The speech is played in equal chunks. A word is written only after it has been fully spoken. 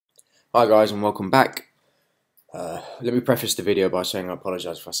Hi guys and welcome back. Let me preface the video by saying I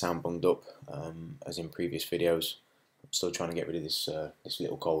apologise if I sound bunged up as in previous videos. I'm still trying to get rid of this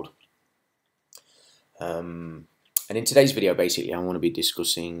little cold. And in today's video basically I want to be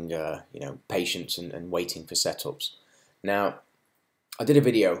discussing patience and waiting for setups. Now I did a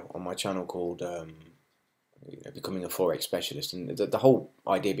video on my channel called becoming a Forex specialist, and the whole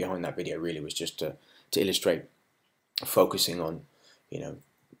idea behind that video really was just to illustrate focusing on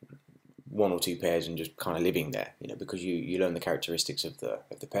one or two pairs and just kind of living there, because you learn the characteristics of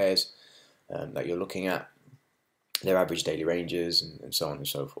the pairs that you're looking at, their average daily ranges, and so on and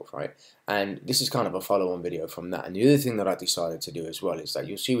so forth, right? And this is kind of a follow-on video from that. And the other thing that I decided to do as well is that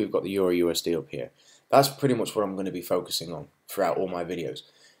you'll see we've got the EURUSD up here. That's pretty much what I'm going to be focusing on throughout all my videos.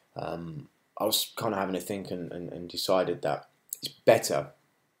 I was kind of having a think and decided that it's better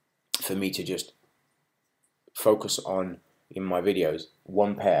for me to just focus on, in my videos,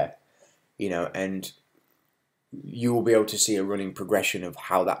 one pair, and you will be able to see a running progression of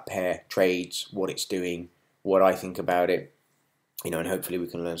how that pair trades, what it's doing, what I think about it, and hopefully we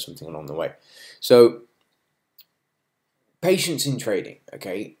can learn something along the way. So, patience in trading,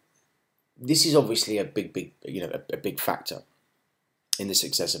 okay? This is obviously a big factor in the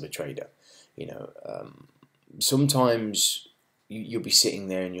success of a trader. Sometimes you'll be sitting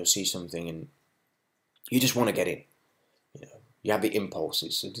there and you'll see something and you just want to get in. You have the impulse,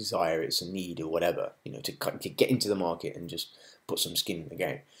 it's a desire, it's a need or whatever, to get into the market and just put some skin in the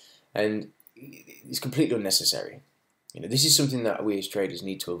game. And it's completely unnecessary. This is something that we as traders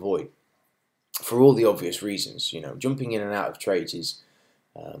need to avoid for all the obvious reasons. Jumping in and out of trades is,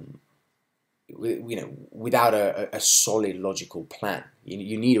 without a solid logical plan.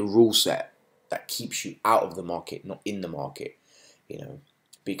 You need a rule set that keeps you out of the market, not in the market,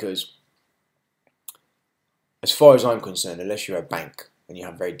 because as far as I'm concerned, unless you're a bank and you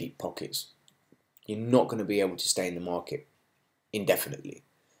have very deep pockets, you're not going to be able to stay in the market indefinitely.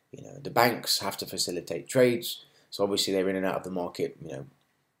 The banks have to facilitate trades, so obviously they're in and out of the market,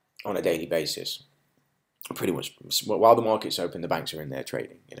 on a daily basis. Pretty much, while the market's open, the banks are in there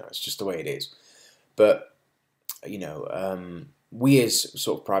trading. It's just the way it is. But we as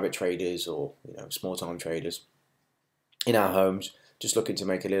sort of private traders or small-time traders in our homes, just looking to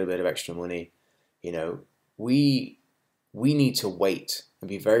make a little bit of extra money, we need to wait and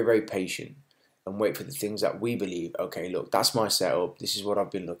be very, very patient and wait for the things that we believe, okay, look, that's my setup, this is what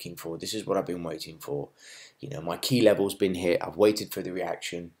I've been looking for, this is what I've been waiting for, my key level's been hit, I've waited for the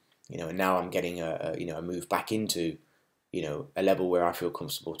reaction, and now I'm getting a move back into, a level where I feel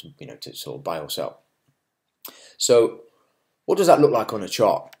comfortable to, to sort of buy or sell. So what does that look like on a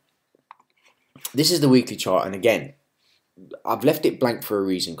chart? This is the weekly chart, and again, I've left it blank for a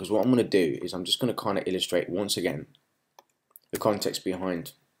reason, because what I'm going to do is I'm just going to kind of illustrate once again the context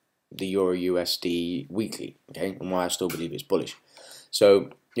behind the EURUSD weekly, okay, and why I still believe it's bullish.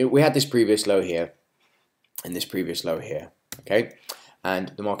 So we had this previous low here and this previous low here, okay,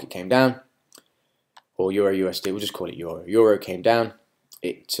 and the market came down, or EURUSD, we'll just call it Euro. Euro came down.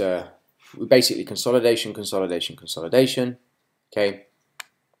 It basically consolidation, okay,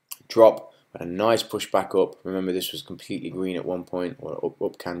 drop. Had a nice push back up. Remember, this was completely green at one point, or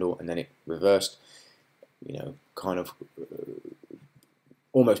up candle, and then it reversed. Kind of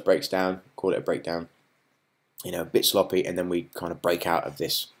almost breaks down. Call it a breakdown. A bit sloppy, and then we kind of break out of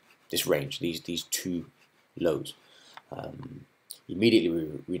this range. These two lows.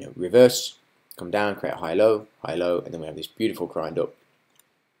 Immediately we reverse, come down, create a high low, and then we have this beautiful grind up,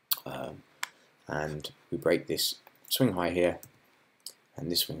 and we break this swing high here,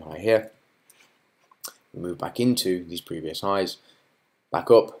 and this swing high here. We move back into these previous highs,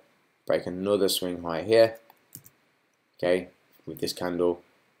 back up, break another swing high here, okay, with this candle,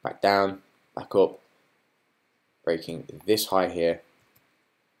 back down, back up, breaking this high here,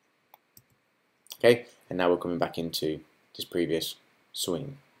 okay, and now we're coming back into this previous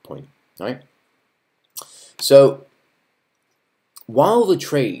swing point, right? So, while the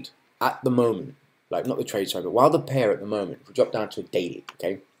trade at the moment, like not the trade, sorry, but while the pair at the moment, if we drop down to a daily,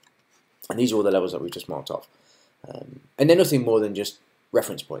 okay, and these are all the levels that we've just marked off. And they're nothing more than just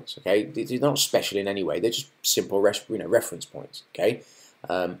reference points, okay? They're not special in any way. They're just simple reference points, okay?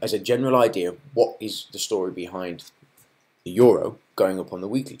 As a general idea of what is the story behind the euro going up on the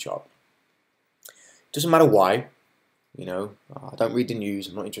weekly chart. Doesn't matter why, I don't read the news.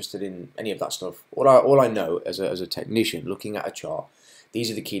 I'm not interested in any of that stuff. All I know as a technician looking at a chart,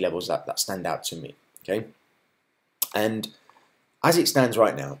 these are the key levels that stand out to me, okay? And as it stands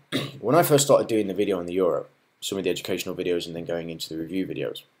right now, when I first started doing the video on the euro, some of the educational videos and then going into the review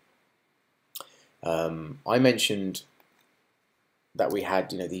videos, I mentioned that we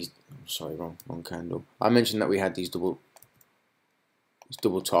had, you know, these, sorry, wrong candle. I mentioned that we had these double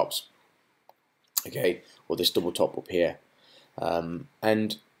tops, okay, or this double top up here,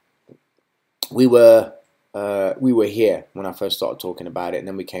 and we were here when I first started talking about it, and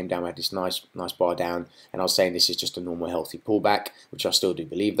then we came down, we had this nice bar down, and I was saying this is just a normal healthy pullback, which I still do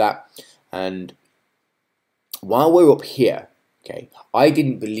believe that. And while we're up here, okay, I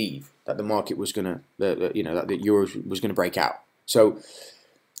didn't believe that the market was gonna, you know, that the euro was gonna break out. So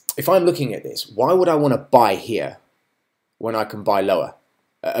if I'm looking at this, why would I want to buy here when I can buy lower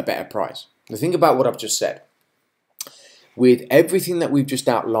at a better price? Now think about what I've just said. With everything that we've just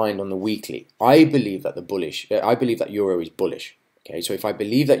outlined on the weekly, I believe that I believe that euro is bullish. Okay, so if I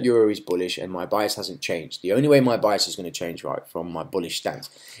believe that euro is bullish and my bias hasn't changed, the only way my bias is going to change, right, from my bullish stance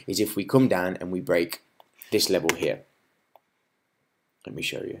is if we come down and we break this level here. Let me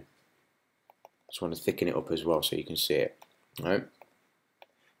show you. I just want to thicken it up as well so you can see it. All right?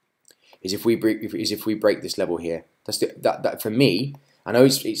 Is if we break this level here. That's that for me. I know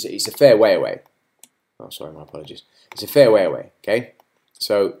it's a fair way away. Oh, sorry, my apologies. It's a fair way away. Okay,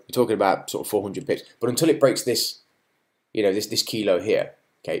 so we're talking about sort of 400 pips. But until it breaks this, you know, this kilo here,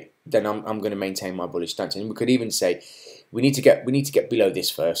 okay, then I'm going to maintain my bullish stance. And we could even say we need to get below this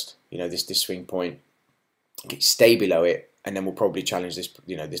first. You know, this swing point, stay below it, and then we'll probably challenge this,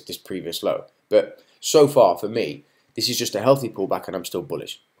 you know, this previous low. But so far for me, this is just a healthy pullback, and I'm still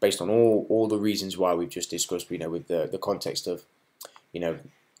bullish based on all the reasons why we've just discussed. You know, with the context of, you know,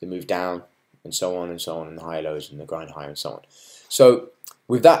 the move down and so on, and the high lows and the grind higher and so on. So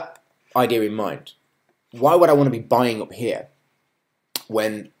with that idea in mind, why would I want to be buying up here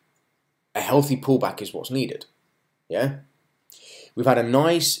when a healthy pullback is what's needed? Yeah, we've had a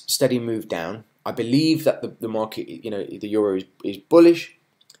nice steady move down. I believe that the market, you know, the euro is bullish.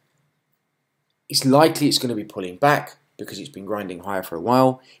 It's likely it's going to be pulling back because it's been grinding higher for a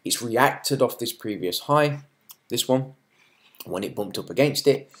while. It's reacted off this previous high, this one, when it bumped up against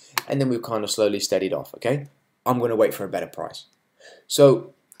it, and then we've kind of slowly steadied off. Okay, I'm going to wait for a better price.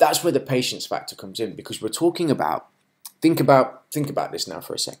 So that's where the patience factor comes in, because we're talking about, think about this now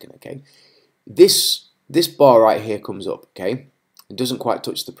for a second. Okay, this bar right here comes up. Okay, it doesn't quite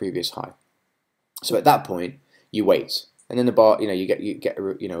touch the previous high. So at that point, you wait, and then the bar, you know, you get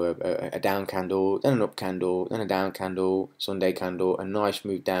a down candle, then an up candle, then a down candle, Sunday candle, a nice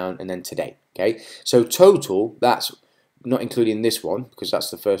move down, and then today. Okay, so total, that's not including this one because that's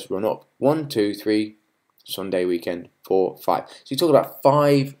the first run up. 1, 2, 3, Sunday weekend, 4, 5. So you talk about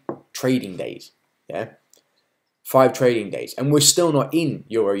 5 trading days. Yeah, 5 trading days, and we're still not in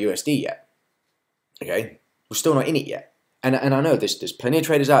Euro USD yet. Okay, we're still not in it yet. And I know there's plenty of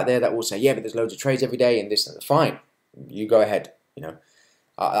traders out there that will say, yeah, but there's loads of trades every day and this and that. Fine, you go ahead. You know,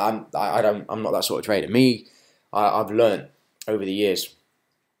 I'm not that sort of trader. Me, I've learned over the years,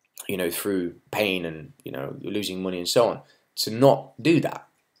 you know, through pain and, you know, losing money and so on, to not do that.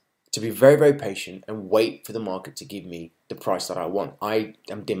 To be very, very patient and wait for the market to give me the price that I want. I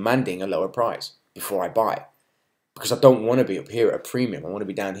am demanding a lower price before I buy, because I don't want to be up here at a premium. I want to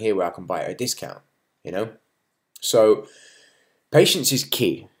be down here where I can buy at a discount. You know, so patience is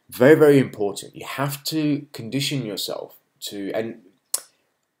key, very, very important. You have to condition yourself to, and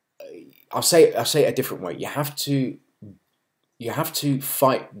I'll say it a different way. You have to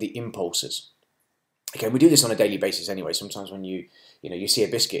fight the impulses. Okay, we do this on a daily basis anyway. Sometimes when you see a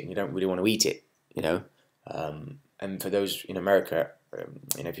biscuit and you don't really want to eat it, you know. And for those in America,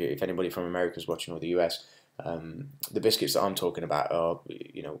 you know, if anybody from America is watching, or the US, the biscuits that I'm talking about are,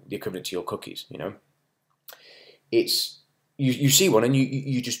 you know, the equivalent to your cookies. You know, it's you see one and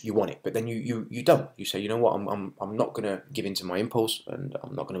you want it, but then you don't. You say, you know what, I'm not gonna give in to my impulse, and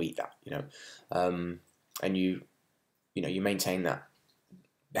I'm not gonna eat that. You know, and you maintain that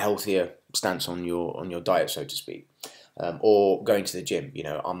healthier stance on your diet, so to speak, or going to the gym. You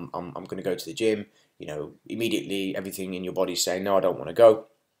know, I'm going to go to the gym. You know, immediately everything in your body's saying, no, I don't want to go,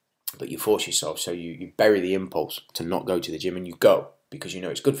 but you force yourself. So you bury the impulse to not go to the gym, and you go because you know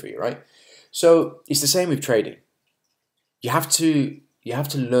it's good for you, right? So it's the same with trading. You have to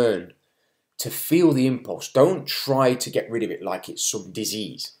learn to feel the impulse. Don't try to get rid of it like it's some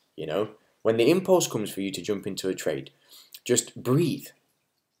disease. You know, when the impulse comes for you to jump into a trade, just breathe.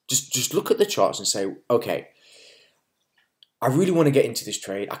 Just look at the charts and say, okay, I really want to get into this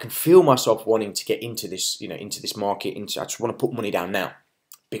trade. I can feel myself wanting to get into this, you know, into this market. I just want to put money down now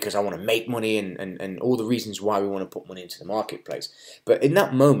because I want to make money and all the reasons why we want to put money into the marketplace. But in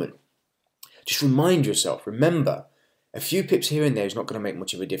that moment, just remind yourself, remember, a few pips here and there is not going to make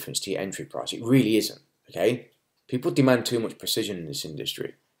much of a difference to your entry price. It really isn't, okay? People demand too much precision in this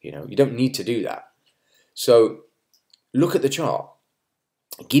industry. You know, you don't need to do that. So look at the chart.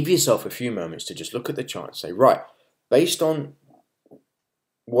 give yourself a few moments to just look at the chart and say, right, based on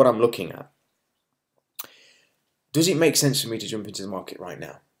what I'm looking at, does it make sense for me to jump into the market right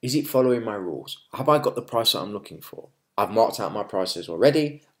now? Is it following my rules? Have I got the price that I'm looking for? I've marked out my prices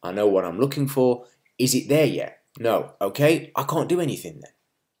already. I know what I'm looking for. Is it there yet? No. Okay, I can't do anything then.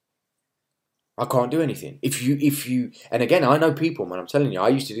 I can't do anything. If you, and again, I know people, man, I'm telling you, I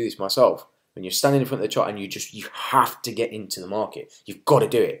used to do this myself. When you're standing in front of the chart and you have to get into the market. You've got to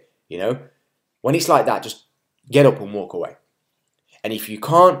do it, you know? When it's like that, just get up and walk away. And if you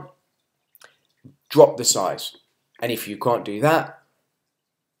can't, drop the size. And if you can't do that,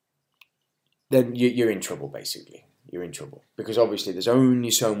 then you're in trouble, basically. You're in trouble. Because obviously there's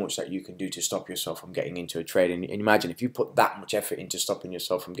only so much that you can do to stop yourself from getting into a trade. And imagine if you put that much effort into stopping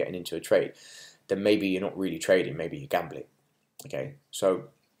yourself from getting into a trade, then maybe you're not really trading, maybe you're gambling. Okay, so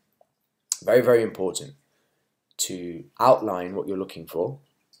very, very important to outline what you're looking for.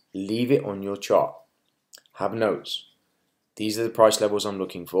 Leave it on your chart. Have notes. These are the price levels I'm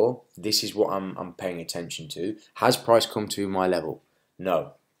looking for. This is what I'm paying attention to. Has price come to my level?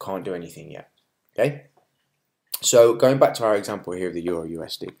 No, can't do anything yet. Okay? So going back to our example here of the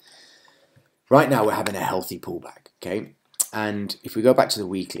EURUSD. Right now we're having a healthy pullback. Okay? And if we go back to the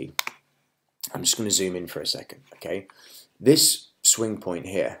weekly, I'm just going to zoom in for a second. Okay? This swing point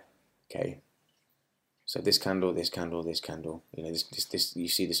here. Okay? So this candle, this candle, this candle. You know, this. You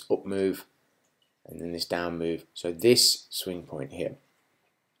see this up move. And then this down move. So this swing point here,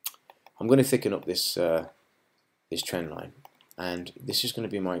 I'm going to thicken up this this trend line, and this is going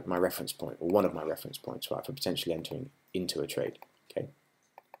to be my reference point, or one of my reference points, right, for potentially entering into a trade.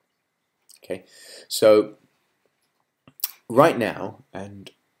 Okay. So right now,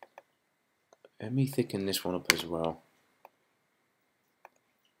 and let me thicken this one up as well.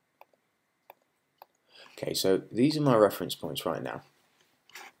 Okay, so these are my reference points right now.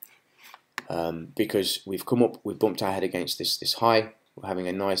 Because we've bumped our head against this high. We're having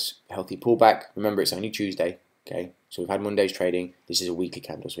a nice healthy pullback. Remember, it's only Tuesday. Okay, so we've had Monday's trading. This is a weekly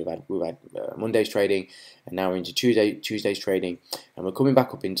candle. So we've had Monday's trading, and now we're into Tuesday's trading, and we're coming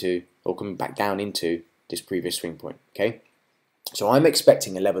back up into, or coming back down into, this previous swing point. Okay, so I'm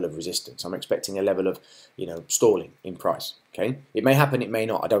expecting a level of resistance. I'm expecting a level of, you know, stalling in price. Okay, it may happen, it may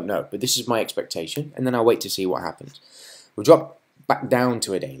not. I don't know, but this is my expectation, and then I'll wait to see what happens. We'll drop back down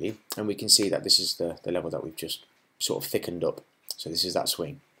to a daily, and we can see that this is the level that we've just sort of thickened up. So this is that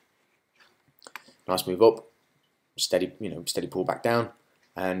swing. Nice move up, steady, you know, steady pull back down,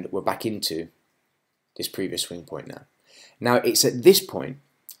 and we're back into this previous swing point now. Now it's at this point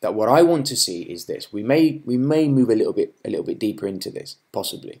that what I want to see is this. We may move a little bit deeper into this,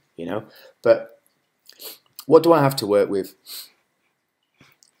 possibly, you know. But what do I have to work with?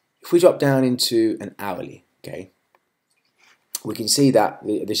 If we drop down into an hourly, okay, we can see that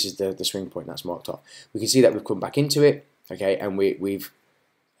this is the swing point that's marked off. We can see that we've come back into it, okay, and we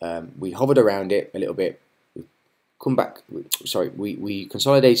hovered around it a little bit. We've come back. We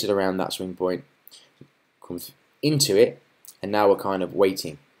consolidated around that swing point, come into it, and now we're kind of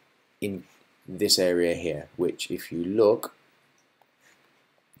waiting in this area here, which, if you look,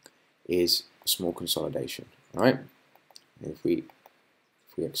 is a small consolidation. All right. And if we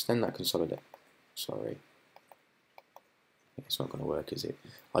extend that consolidation, sorry. It's not going to work, is it?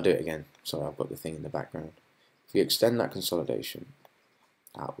 I'll do it again. Sorry, I've got the thing in the background. If we extend that consolidation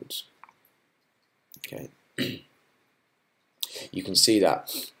outwards, okay, you can see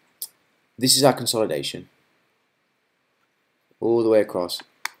that this is our consolidation all the way across,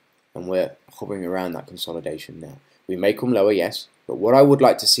 and we're hovering around that consolidation now. We may come lower, yes, but what I would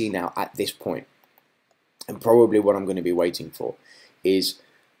like to see now at this point, and probably what I'm going to be waiting for, is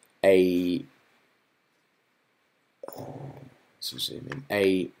a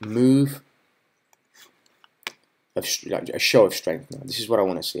move of like a show of strength. Now this is what I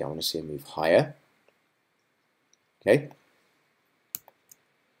want to see. I want to see a move higher. Okay.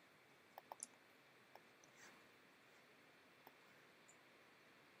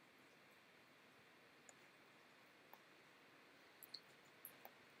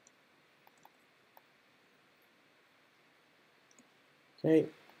 Okay,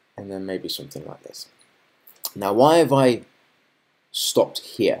 and then maybe something like this. Now, why have I stopped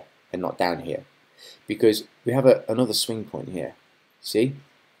here and not down here? Because we have another swing point here. See,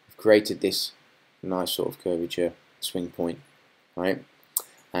 we've created this nice sort of curvature swing point, right?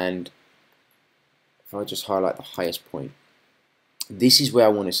 And if I just highlight the highest point, this is where I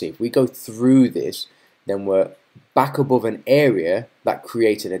want to see. If we go through this, then we're back above an area that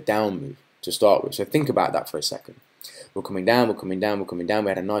created a down move to start with. So think about that for a second. We're coming down, we're coming down, we're coming down. We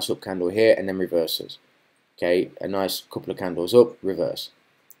had a nice up candle here and then reverses. Okay, a nice couple of candles up, reverse.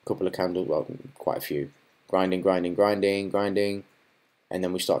 a couple of candles, well, quite a few, grinding, grinding, grinding, grinding, and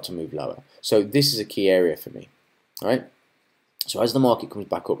then we start to move lower. So this is a key area for me, all right? So as the market comes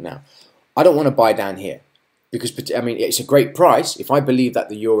back up now, I don't want to buy down here because, I mean, it's a great price. If I believe that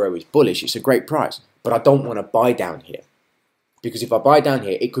the euro is bullish, it's a great price, but I don't want to buy down here because if I buy down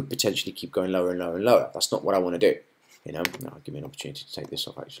here, it could potentially keep going lower and lower and lower. That's not what I want to do. You know, no, give me an opportunity to take this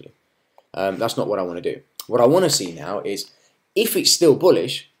off actually. That's not what I want to do. What I want to see now is if it's still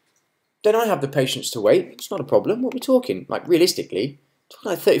bullish, then I have the patience to wait. It's not a problem. What we're talking, like realistically,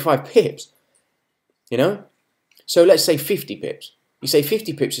 talking like 35 pips, you know? So let's say 50 pips. You say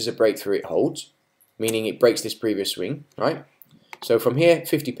 50 pips is a breakthrough, it holds, meaning it breaks this previous swing, right? So from here,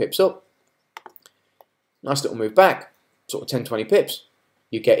 50 pips up, nice little move back, sort of 10, 20 pips.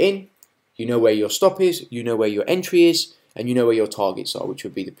 You get in, you know where your stop is, you know where your entry is, and you know where your targets are, which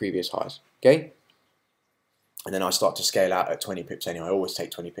would be the previous highs, okay? And then I start to scale out at 20 pips anyway. I always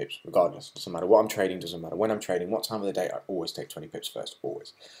take 20 pips, regardless. Doesn't matter what I'm trading, doesn't matter when I'm trading, what time of the day, I always take 20 pips first,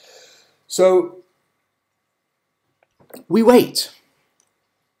 always. So we wait,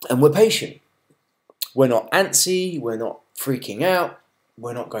 and we're patient. We're not antsy, we're not freaking out,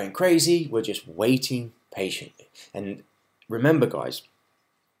 we're not going crazy, we're just waiting patiently. And remember, guys,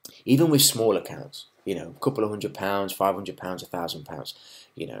 even with small accounts, you know, a couple of £100, £500, £1,000,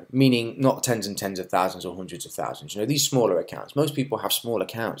 you know, meaning not tens and tens of thousands or hundreds of thousands, you know, these smaller accounts. Most people have small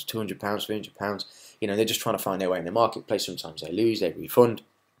accounts, £200, £300, you know, they're just trying to find their way in the marketplace. Sometimes they lose, they refund,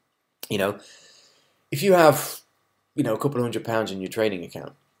 you know. If you have, you know, a couple of £100 in your trading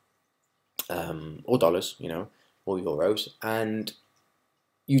account, or dollars, you know, or euros, and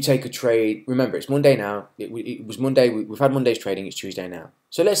you take a trade. Remember, it's Monday now. It was Monday. We've had Monday's trading. It's Tuesday now.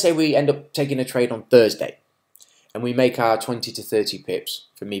 So let's say we end up taking a trade on Thursday, and we make our 20 to 30 pips.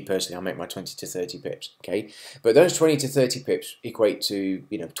 For me personally, I'll make my 20 to 30 pips. Okay, but those 20 to 30 pips equate to,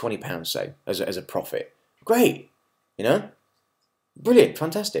 you know, £20, say, as a profit. Great, you know, brilliant,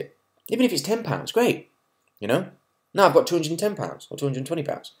 fantastic. Even if it's £10, great, you know. Now I've got £210 or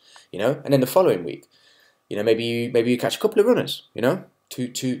 £220, you know, and then the following week, you know, maybe you catch a couple of runners, you know. Two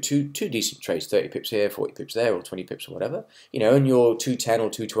decent trades, 30 pips here, 40 pips there, or 20 pips or whatever, you know, and your 210 or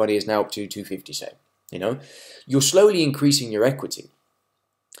 220 is now up to 250, say, you know. You're slowly increasing your equity.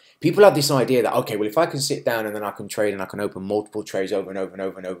 People have this idea that, okay, well, if I can sit down and then I can trade and I can open multiple trades over and over and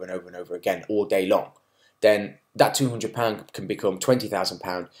over and over and over and over again all day long, then that £200 can become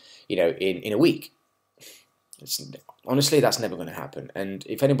 £20,000, you know, in a week. Honestly, that's never going to happen. And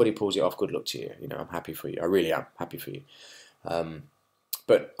if anybody pulls it off, good luck to you. You know, I'm happy for you. I really am happy for you.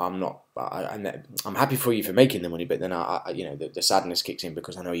 But I'm not. I'm happy for you for making the money. But then you know, the sadness kicks in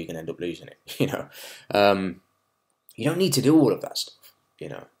because I know you're going to end up losing it. You know, you don't need to do all of that stuff. You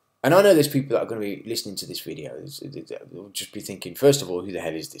know, and I know there's people that are going to be listening to this video. They'll just be thinking, first of all, who the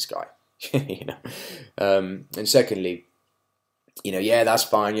hell is this guy? You know, and secondly, you know, yeah, that's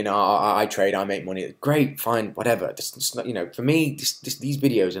fine. You know, I trade, I make money. Great, fine, whatever. It's not, you know, for me, these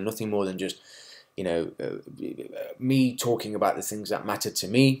videos are nothing more than just, you know, me talking about the things that mattered to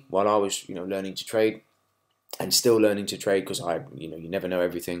me while I was, you know, learning to trade, and still learning to trade because you know, you never know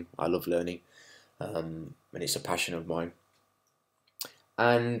everything. I love learning, and it's a passion of mine.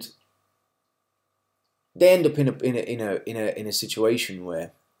 And they end up in a situation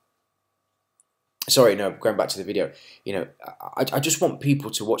where. Sorry, no, going back to the video, you know, I just want people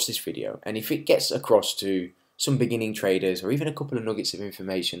to watch this video, and if it gets across to some beginning traders or even a couple of nuggets of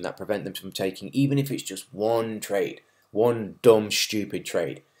information that prevent them from taking, even if it's just one trade, one dumb, stupid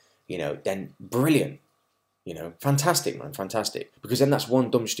trade, you know, then brilliant, you know, fantastic, man, fantastic, because then that's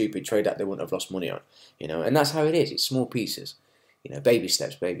one dumb, stupid trade that they wouldn't have lost money on, you know, and that's how it is. It's small pieces, you know, baby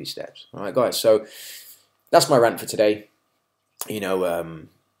steps, baby steps. All right, guys, so that's my rant for today. You know,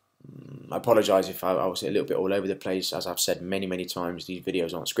 I apologise if I was a little bit all over the place. As I've said many, many times, these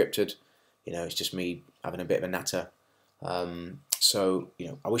videos aren't scripted. You know, it's just me having a bit of a natter. So, you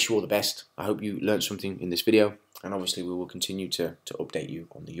know, I wish you all the best. I hope you learned something in this video. And obviously, we will continue to update you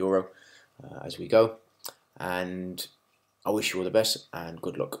on the euro as we go. And I wish you all the best and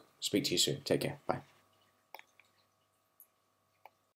good luck. Speak to you soon. Take care. Bye.